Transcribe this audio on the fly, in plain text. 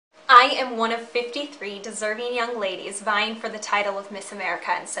I am one of 53 deserving young ladies vying for the title of Miss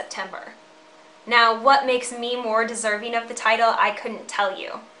America in September. Now, what makes me more deserving of the title, I couldn't tell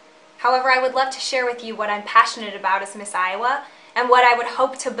you. However, I would love to share with you what I'm passionate about as Miss Iowa and what I would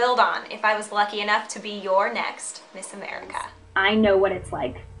hope to build on if I was lucky enough to be your next Miss America. I know what it's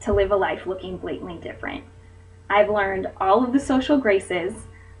like to live a life looking blatantly different. I've learned all of the social graces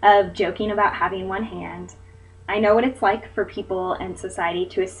of joking about having one hand. I know what it's like for people and society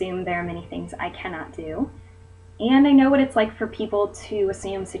to assume there are many things I cannot do. And I know what it's like for people to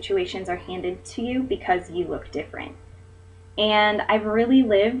assume situations are handed to you because you look different. And I've really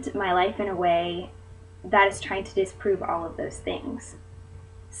lived my life in a way that is trying to disprove all of those things.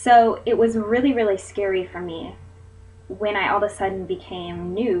 So it was really, really scary for me when I all of a sudden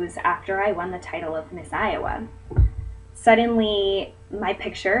became news after I won the title of Miss Iowa. Suddenly, my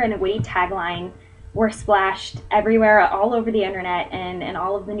picture and a witty tagline were splashed everywhere, all over the internet and in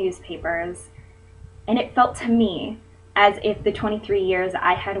all of the newspapers. And it felt to me as if the 23 years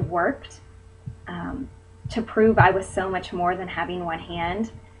I had worked to prove I was so much more than having one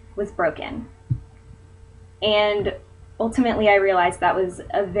hand was broken. And ultimately I realized that was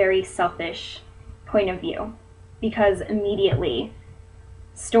a very selfish point of view, because immediately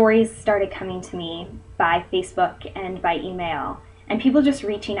stories started coming to me by Facebook and by email, and people just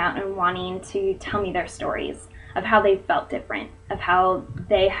reaching out and wanting to tell me their stories of how they felt different, of how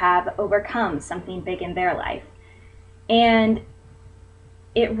they have overcome something big in their life. And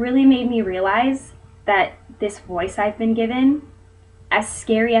it really made me realize that this voice I've been given, as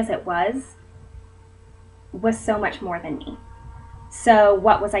scary as it was so much more than me. So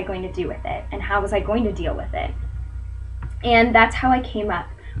what was I going to do with it, and how was I going to deal with it? And that's how I came up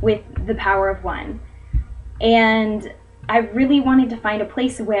with the power of one. And I really wanted to find a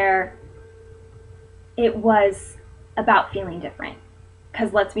place where it was about feeling different.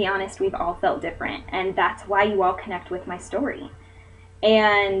 Because let's be honest, we've all felt different, and that's why you all connect with my story.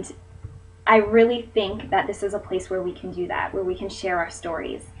 And I really think that this is a place where we can do that, where we can share our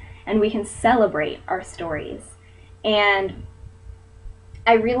stories, and we can celebrate our stories. And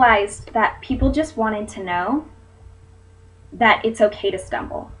I realized that people just wanted to know that it's okay to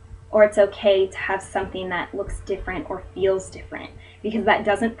stumble, or it's okay to have something that looks different or feels different, because that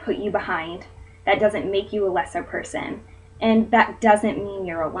doesn't put you behind, that doesn't make you a lesser person, and that doesn't mean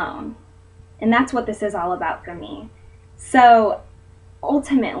you're alone. And that's what this is all about for me. So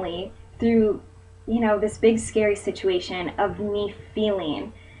ultimately, through this big scary situation of me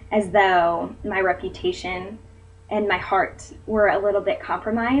feeling as though my reputation and my heart were a little bit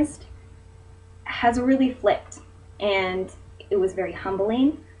compromised, has really flipped. And it was very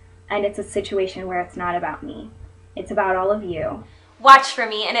humbling, and it's a situation where it's not about me. It's about all of you. Watch for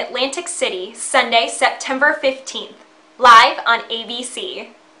me in Atlantic City, Sunday, September 15th, live on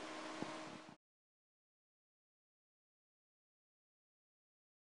ABC.